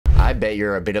I bet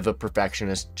you're a bit of a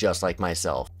perfectionist just like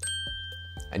myself,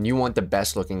 and you want the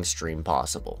best looking stream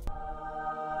possible.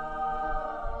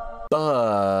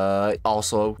 But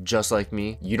also, just like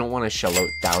me, you don't want to shell out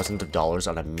thousands of dollars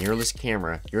on a mirrorless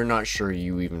camera you're not sure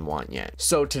you even want yet.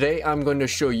 So today I'm going to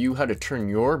show you how to turn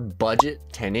your budget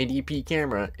 1080p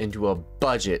camera into a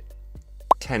budget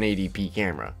 1080p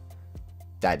camera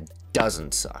that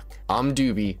doesn't suck. I'm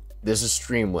Doobie, this is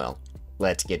StreamWell.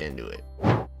 Let's get into it.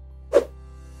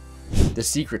 The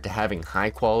secret to having high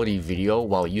quality video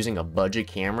while using a budget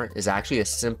camera is actually a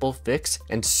simple fix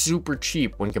and super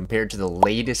cheap when compared to the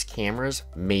latest cameras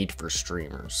made for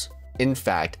streamers. In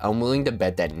fact, I'm willing to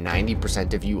bet that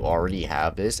 90% of you already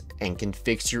have this and can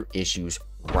fix your issues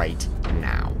right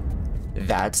now.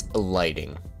 That's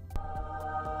lighting.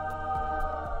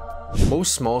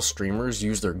 Most small streamers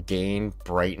use their gain,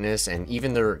 brightness, and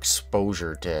even their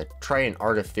exposure to try and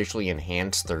artificially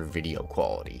enhance their video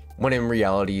quality, when in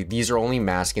reality, these are only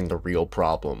masking the real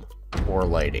problem, poor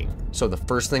lighting. So the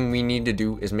first thing we need to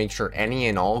do is make sure any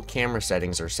and all camera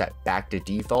settings are set back to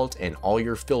default and all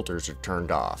your filters are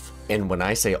turned off. And when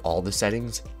I say all the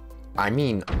settings, I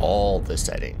mean all the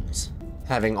settings.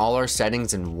 Having all our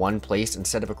settings in one place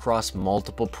instead of across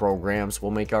multiple programs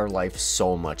will make our life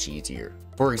so much easier.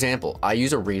 For example, I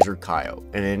use a Razer Kaio,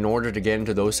 and in order to get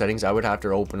into those settings, I would have to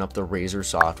open up the Razer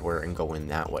software and go in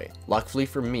that way. Luckily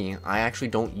for me, I actually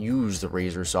don't use the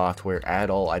Razer software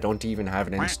at all. I don't even have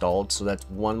it installed, so that's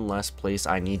one less place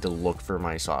I need to look for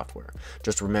my software.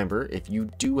 Just remember, if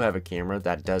you do have a camera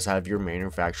that does have your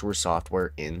manufacturer's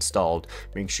software installed,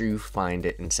 make sure you find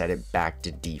it and set it back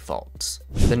to defaults.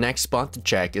 The next spot to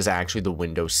check is actually the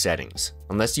Windows settings.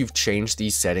 Unless you've changed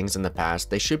these settings in the past,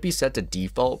 they should be set to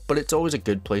default, but it's always a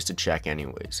good place to check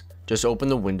anyways. Just open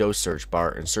the Windows search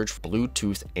bar and search for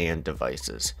Bluetooth and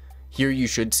devices. Here you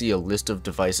should see a list of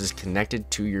devices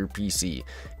connected to your PC.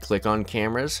 Click on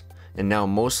cameras, and now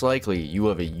most likely you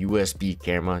have a USB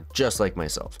camera just like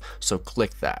myself, so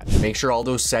click that. Make sure all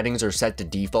those settings are set to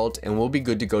default and we'll be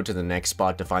good to go to the next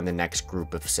spot to find the next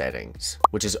group of settings,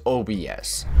 which is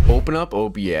OBS. Open up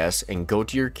OBS and go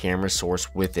to your camera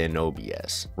source within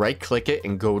OBS. Right click it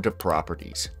and go to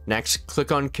properties. Next,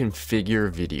 click on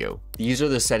configure video. These are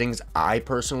the settings I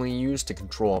personally use to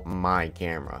control my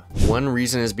camera. One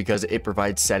reason is because it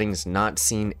provides settings not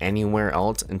seen anywhere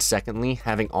else, and secondly,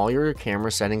 having all your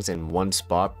camera settings in one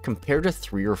spot compared to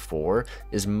 3 or 4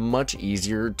 is much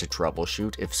easier to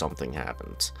troubleshoot if something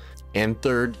happens. And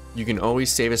third, you can always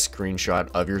save a screenshot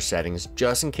of your settings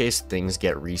just in case things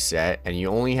get reset and you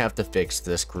only have to fix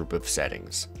this group of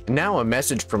settings. Now a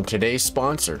message from today's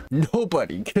sponsor.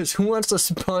 Nobody, because who wants to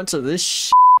sponsor this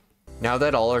shit? Now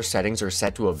that all our settings are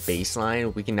set to a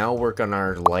baseline, we can now work on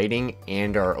our lighting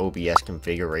and our OBS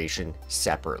configuration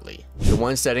separately. The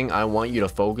one setting I want you to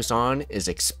focus on is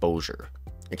exposure.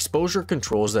 Exposure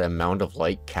controls the amount of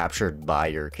light captured by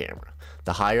your camera.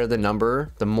 The higher the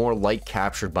number, the more light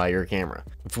captured by your camera.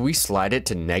 If we slide it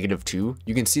to -2,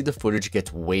 you can see the footage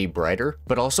gets way brighter,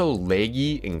 but also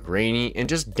laggy and grainy and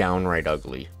just downright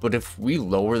ugly. But if we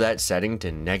lower that setting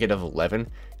to -11,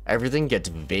 everything gets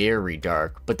very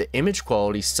dark, but the image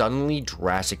quality suddenly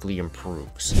drastically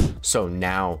improves. So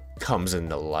now comes in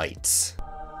the lights.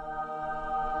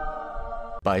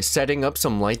 By setting up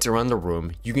some lights around the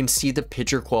room, you can see the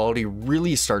picture quality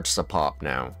really starts to pop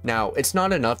now. Now, it's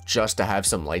not enough just to have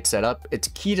some lights set up, it's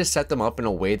key to set them up in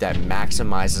a way that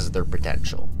maximizes their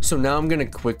potential. So now I'm going to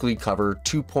quickly cover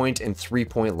 2-point and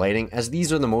 3-point lighting, as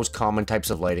these are the most common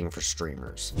types of lighting for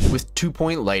streamers. With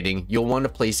 2-point lighting, you'll want to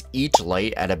place each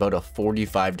light at about a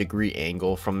 45-degree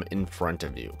angle from in front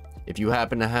of you. If you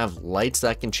happen to have lights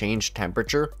that can change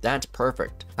temperature, that's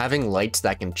perfect. Having lights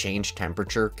that can change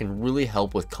temperature can really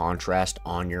help with contrast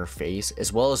on your face,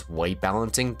 as well as white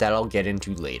balancing that I'll get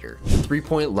into later.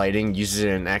 3-point lighting uses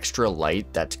an extra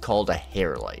light that's called a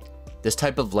hair light. This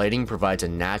type of lighting provides a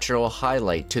natural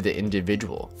highlight to the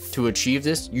individual. To achieve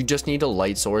this, you just need a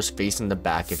light source facing the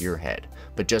back of your head,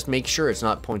 but just make sure it's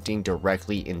not pointing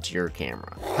directly into your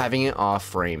camera. Having it off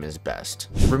frame is best.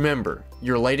 Remember,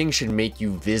 your lighting should make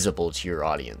you visible to your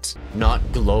audience, not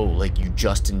glow like you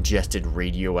just ingested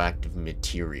radioactive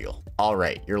material.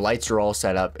 Alright, your lights are all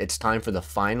set up, it's time for the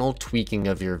final tweaking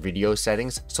of your video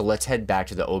settings, so let's head back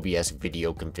to the OBS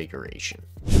video configuration.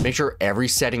 Make sure every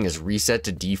setting is reset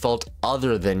to default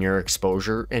other than your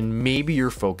exposure and maybe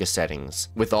your focus settings.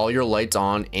 With all your lights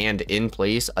on and in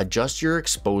place, adjust your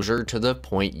exposure to the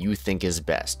point you think is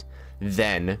best.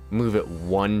 Then move it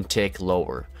one tick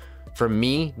lower. For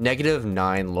me,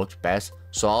 -9 looked best,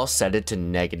 so I'll set it to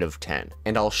 -10,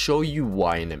 and I'll show you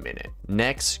why in a minute.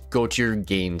 Next, go to your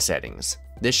gain settings.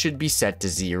 This should be set to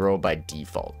 0 by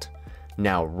default.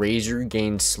 Now raise your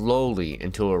gain slowly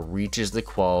until it reaches the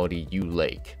quality you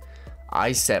like.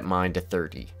 I set mine to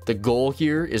 30. The goal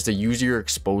here is to use your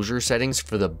exposure settings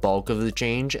for the bulk of the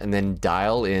change and then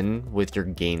dial in with your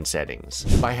gain settings.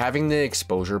 By having the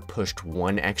exposure pushed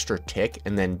one extra tick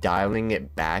and then dialing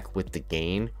it back with the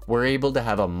gain, we're able to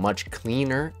have a much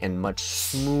cleaner and much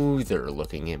smoother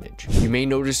looking image. You may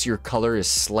notice your color is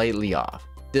slightly off.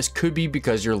 This could be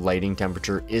because your lighting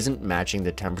temperature isn't matching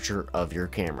the temperature of your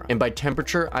camera. And by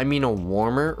temperature, I mean a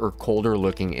warmer or colder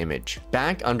looking image.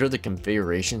 Back under the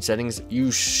configuration settings, you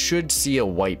should see a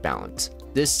white balance.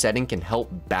 This setting can help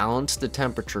balance the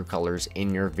temperature colors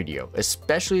in your video,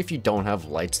 especially if you don't have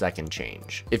lights that can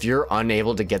change. If you're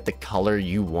unable to get the color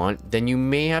you want, then you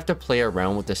may have to play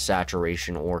around with the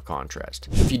saturation or contrast.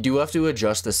 If you do have to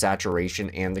adjust the saturation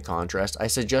and the contrast, I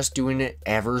suggest doing it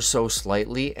ever so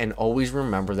slightly, and always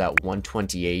remember that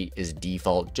 128 is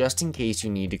default just in case you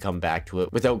need to come back to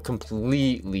it without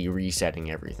completely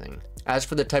resetting everything. As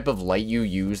for the type of light you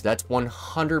use, that's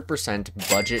 100%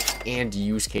 budget and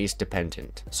use case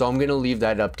dependent. So I'm gonna leave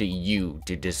that up to you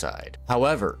to decide.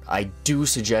 However, I do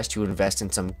suggest you invest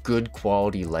in some good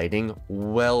quality lighting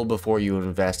well before you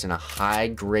invest in a high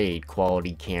grade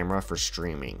quality camera for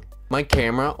streaming. My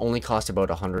camera only cost about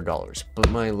 $100, but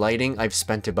my lighting I've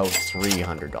spent about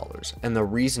 $300. And the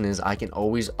reason is I can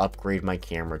always upgrade my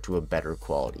camera to a better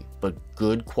quality, but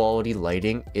good quality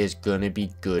lighting is gonna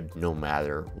be good no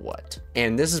matter what.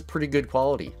 And this is pretty good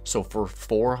quality. So for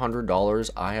 $400,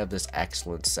 I have this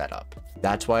excellent setup.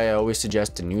 That's why I always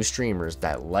suggest to new streamers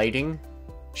that lighting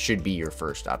should be your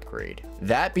first upgrade.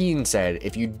 That being said,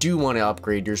 if you do want to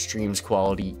upgrade your stream's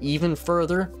quality even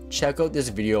further, check out this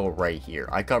video right here.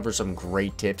 I cover some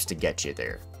great tips to get you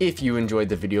there. If you enjoyed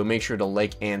the video, make sure to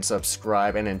like and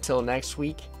subscribe, and until next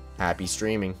week, happy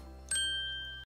streaming.